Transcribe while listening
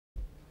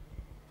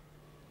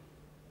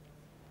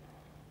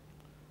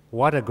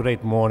What a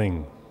great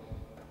morning.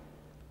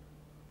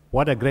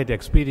 What a great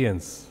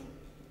experience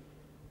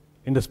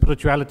in the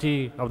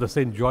spirituality of the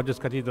St. George's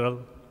Cathedral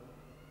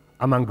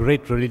among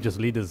great religious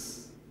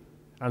leaders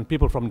and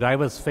people from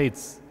diverse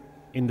faiths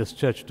in this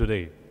church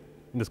today,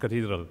 in this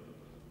cathedral.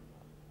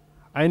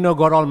 I know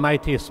God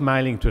Almighty is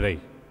smiling today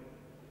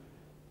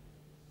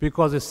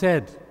because He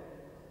said,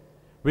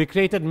 we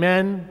created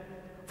man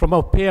from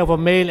a pair of a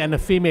male and a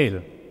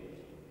female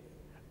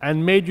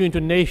and made you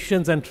into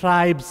nations and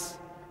tribes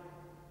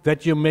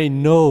that you may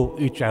know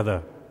each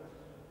other,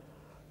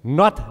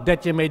 not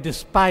that you may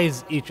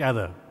despise each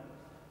other.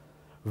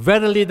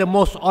 Verily, the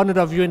most honored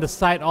of you in the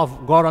sight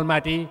of God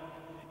Almighty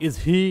is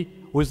He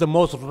who is the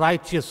most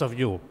righteous of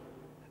you.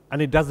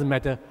 And it doesn't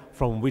matter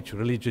from which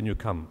religion you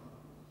come.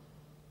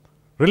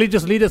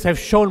 Religious leaders have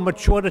shown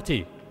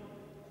maturity.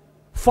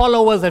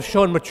 Followers have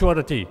shown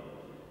maturity,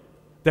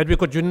 that we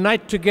could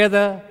unite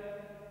together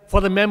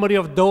for the memory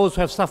of those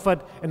who have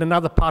suffered in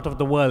another part of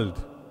the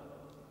world.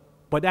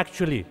 But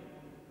actually,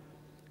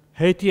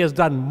 Haiti has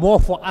done more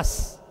for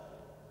us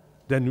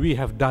than we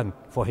have done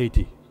for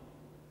Haiti.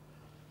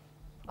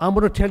 I'm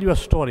going to tell you a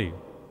story.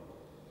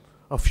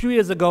 A few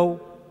years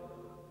ago,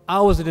 I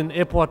was in an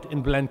airport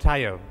in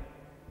Blantyre,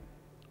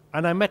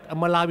 and I met a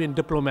Malawian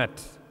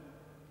diplomat.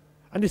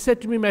 And he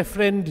said to me, my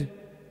friend,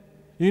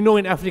 you know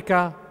in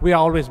Africa, we are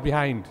always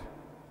behind,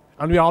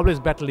 and we are always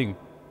battling.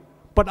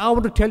 But I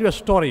want to tell you a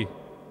story.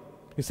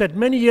 He said,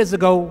 many years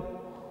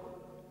ago,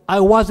 I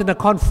was in a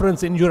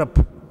conference in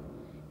Europe,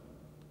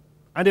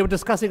 and they were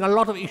discussing a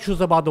lot of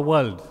issues about the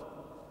world.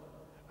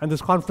 And this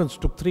conference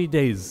took 3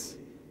 days.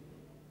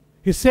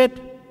 He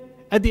said,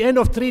 at the end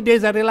of 3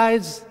 days, I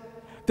realized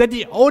that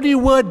the only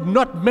word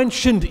not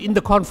mentioned in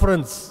the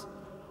conference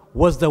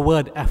was the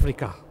word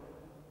Africa.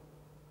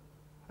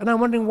 And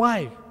I'm wondering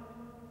why.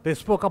 They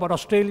spoke about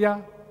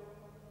Australia,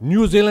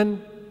 New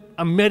Zealand,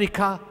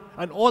 America,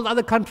 and all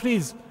other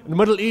countries in the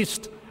Middle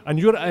East and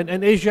Europe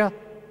and Asia,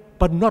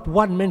 but not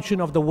one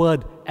mention of the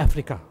word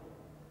Africa.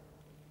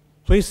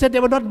 So he said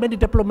there were not many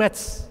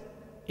diplomats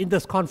in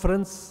this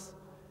conference,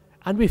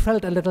 and we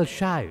felt a little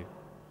shy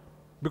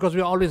because we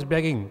are always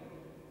begging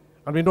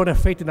and we don't have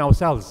faith in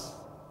ourselves.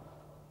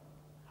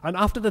 And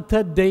after the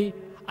third day,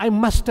 I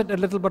mustered a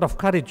little bit of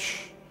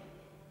courage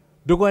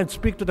to go and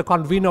speak to the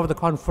convener of the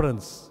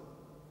conference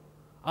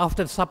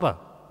after supper,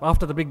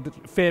 after the big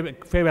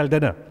farewell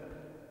dinner.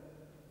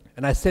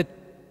 And I said,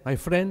 my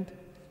friend,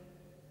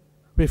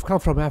 we've come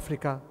from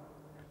Africa.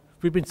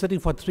 We've been sitting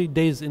for 3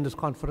 days in this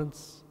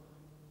conference.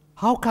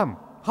 How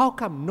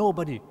come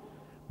nobody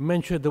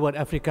mentioned the word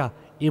Africa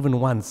even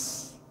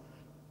once?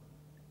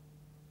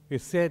 He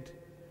said,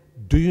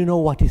 do you know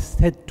what he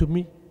said to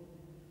me?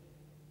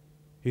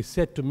 He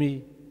said to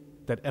me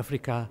that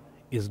Africa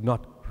is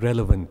not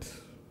relevant.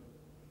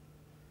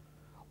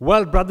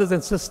 Well, brothers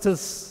and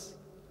sisters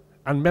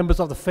and members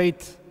of the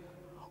faith,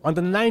 on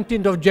the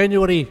 19th of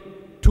January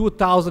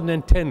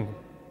 2010,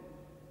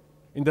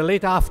 in the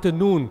late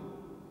afternoon,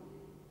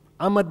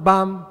 Ahmad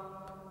Bam,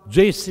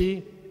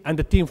 JC, and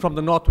the team from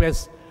the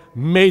Northwest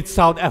made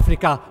South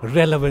Africa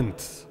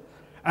relevant.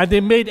 And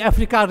they made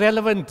Africa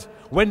relevant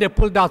when they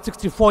pulled out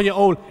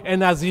 64-year-old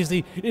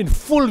Azizi in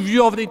full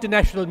view of the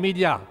international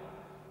media.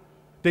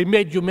 They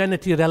made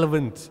humanity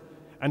relevant.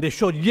 And they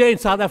showed here in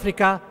South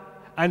Africa,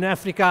 and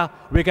Africa,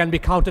 we can be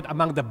counted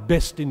among the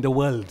best in the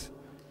world.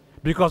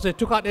 Because they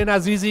took out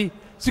Azizi,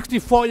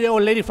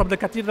 64-year-old lady from the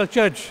Cathedral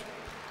Church.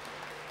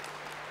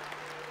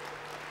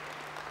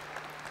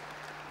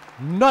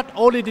 Not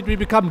only did we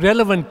become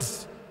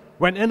relevant,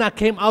 when Anna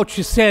came out,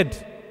 she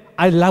said,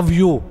 I love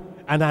you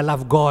and I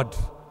love God.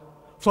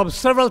 From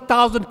several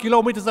thousand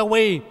kilometers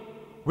away,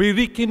 we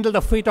rekindled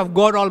the faith of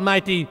God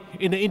Almighty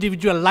in an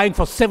individual line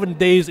for 7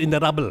 days in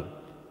the rubble.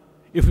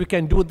 If we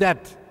can do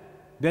that,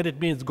 then it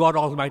means God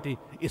Almighty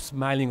is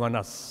smiling on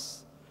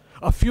us.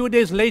 A few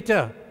days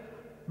later,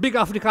 big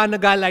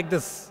Afrikaner guy like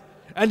this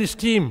and his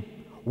team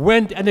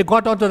went and they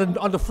got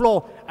on the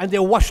floor and they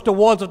washed the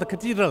walls of the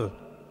cathedral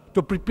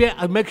to prepare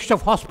a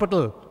makeshift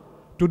hospital,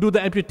 to do the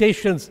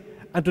amputations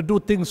and to do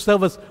things,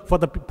 service for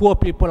the poor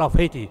people of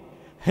Haiti.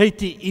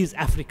 Haiti is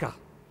Africa.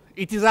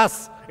 It is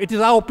us. It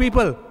is our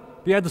people.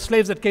 We are the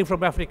slaves that came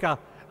from Africa,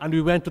 and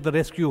we went to the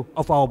rescue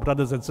of our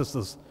brothers and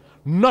sisters.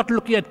 Not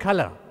looking at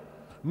color,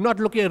 not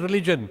looking at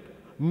religion,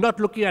 not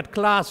looking at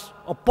class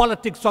or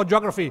politics or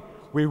geography.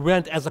 We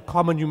went as a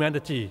common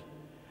humanity.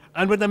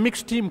 And when the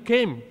mixed team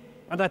came,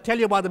 and I tell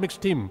you about the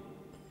mixed team,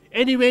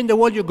 anywhere in the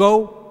world you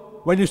go,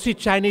 when you see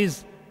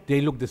Chinese,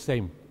 they look the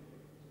same.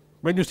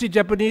 When you see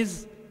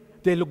Japanese,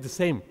 they look the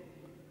same.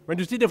 When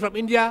you see them from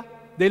India,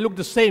 they look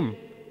the same.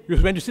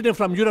 When you see them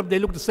from Europe, they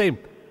look the same.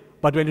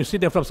 But when you see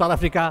them from South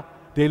Africa,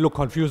 they look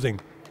confusing.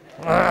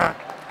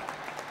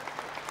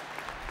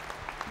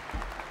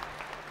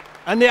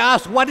 And they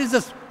ask, what is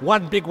this?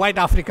 One big white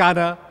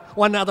Afrikaner,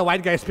 one other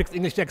white guy speaks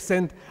English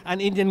accent,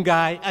 an Indian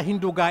guy, a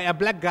Hindu guy, a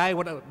black guy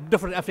with a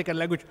different African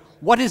language.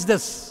 What is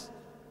this?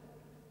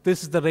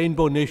 This is the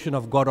rainbow nation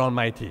of God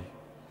Almighty.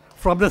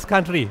 From this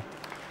country.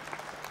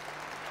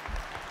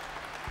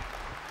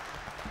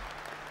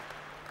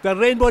 The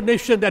rainbow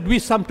nation that we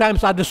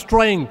sometimes are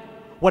destroying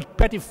with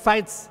petty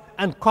fights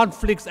and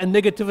conflicts and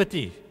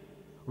negativity.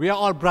 We are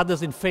all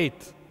brothers in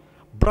faith,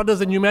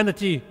 brothers in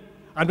humanity.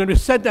 And when we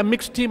sent a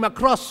mixed team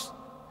across,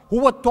 who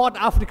were taught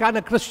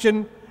Afrikaner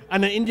Christian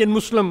and an Indian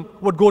Muslim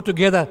would go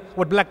together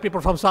with black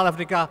people from South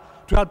Africa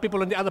to help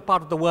people in the other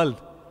part of the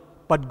world.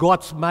 But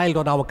God smiled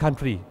on our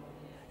country.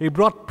 He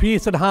brought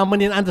peace and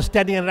harmony and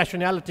understanding and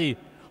rationality.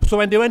 So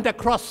when they went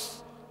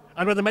across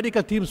and when the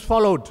medical teams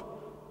followed,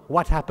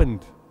 what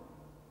happened?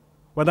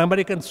 When the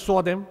Americans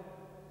saw them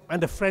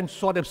and the French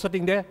saw them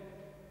sitting there,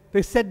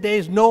 they said there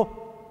is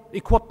no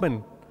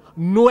equipment,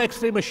 no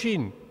X-ray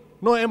machine,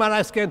 no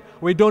MRI scan.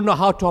 We don't know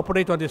how to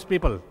operate on these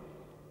people.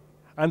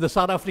 And the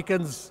South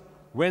Africans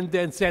went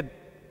there and said,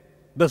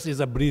 this is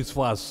a breeze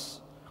for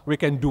us. We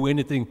can do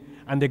anything.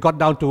 And they got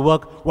down to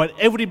work. While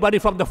everybody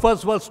from the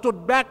first world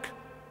stood back,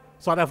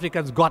 South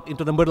Africans got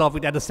into the middle of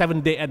it at the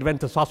 7-day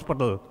Adventist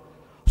hospital.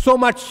 So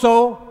much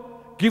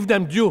so, give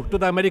them due to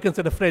the Americans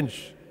and the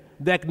French.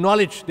 They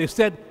acknowledged, they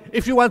said,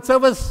 if you want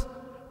service,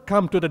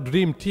 come to the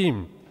dream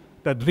team.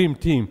 The dream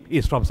team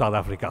is from South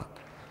Africa.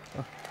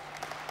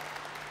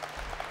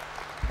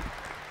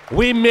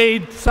 We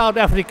made South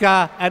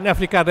Africa and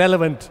Africa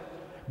relevant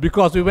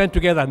because we went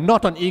together,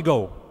 not on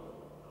ego,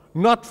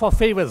 not for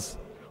favors.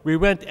 We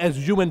went as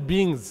human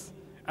beings,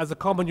 as a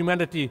common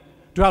humanity,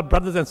 to help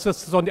brothers and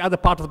sisters on the other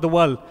part of the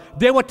world.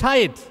 They were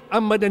tired,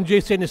 Ahmed and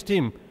JC and his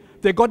team.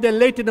 They got there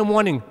late in the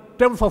morning,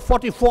 traveled for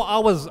 44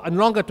 hours and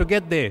longer to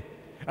get there.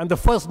 And the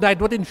first night,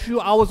 within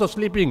few hours of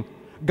sleeping,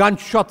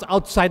 gunshots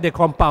outside their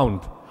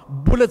compound,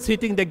 bullets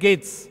hitting the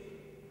gates.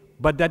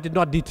 But that did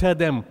not deter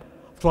them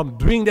from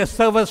doing their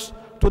service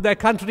to their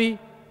country,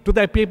 to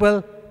their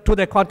people, to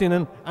their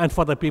continent, and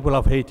for the people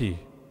of Haiti.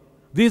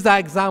 These are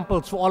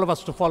examples for all of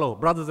us to follow,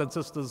 brothers and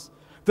sisters.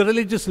 The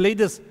religious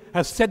leaders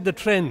have set the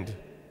trend.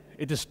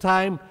 It is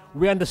time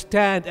we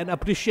understand and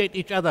appreciate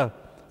each other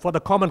for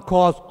the common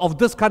cause of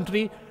this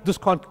country, this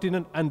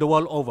continent, and the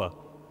world over.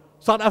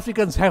 South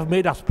Africans have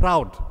made us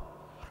proud.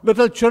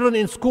 Little children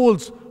in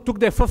schools took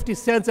their 50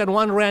 cents and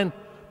 1 rand,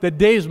 their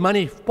day's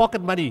money,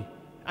 pocket money,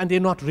 and they're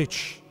not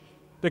rich.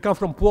 They come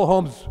from poor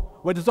homes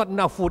where there's not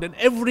enough food, and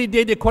every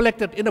day they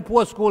collected in a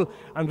poor school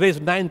and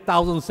raised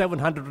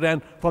 9,700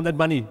 rand from that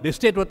money. They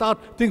stayed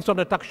without things from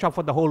the tuck shop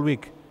for the whole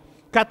week.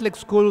 Catholic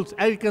schools,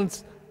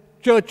 Anglicans,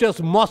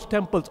 churches, mosque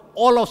temples,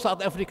 all of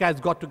South Africa has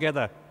got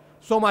together.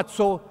 So much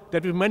so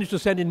that we managed to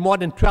send in more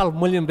than 12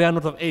 million rand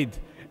worth of aid.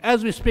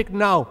 As we speak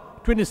now,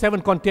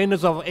 27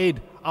 containers of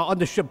aid are on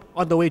the ship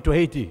on the way to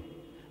Haiti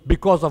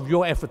because of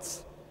your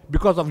efforts,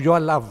 because of your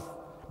love,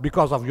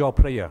 because of your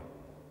prayer.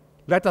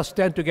 Let us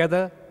stand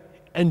together,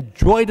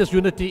 enjoy this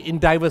unity in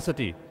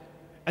diversity,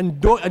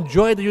 and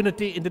enjoy the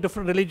unity in the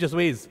different religious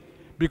ways,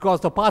 because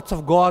the paths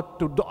of God,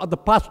 the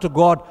paths to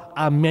God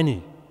are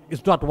many.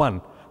 It's not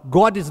one.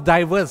 God is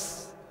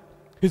diverse.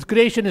 His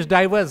creation is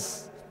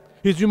diverse.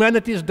 His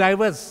humanity is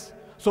diverse.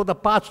 So the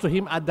paths to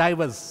Him are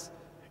diverse.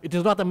 It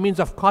is not a means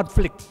of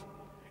conflict.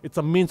 It's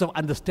a means of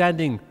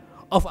understanding,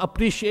 of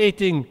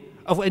appreciating,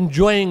 of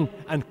enjoying,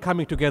 and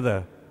coming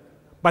together.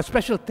 My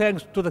special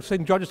thanks to the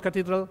St. George's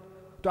Cathedral,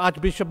 to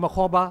Archbishop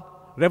Makhoba,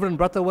 Reverend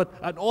Butterworth,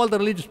 and all the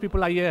religious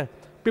people are here.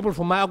 People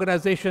from my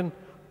organization,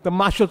 the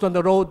marshals on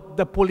the road,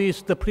 the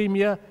police, the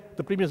premier's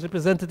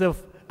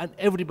representative, and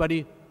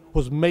everybody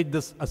who's made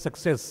this a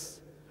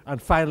success.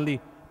 And finally,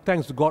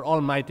 thanks to God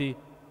Almighty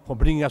for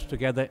bringing us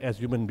together as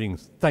human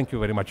beings. Thank you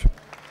very much.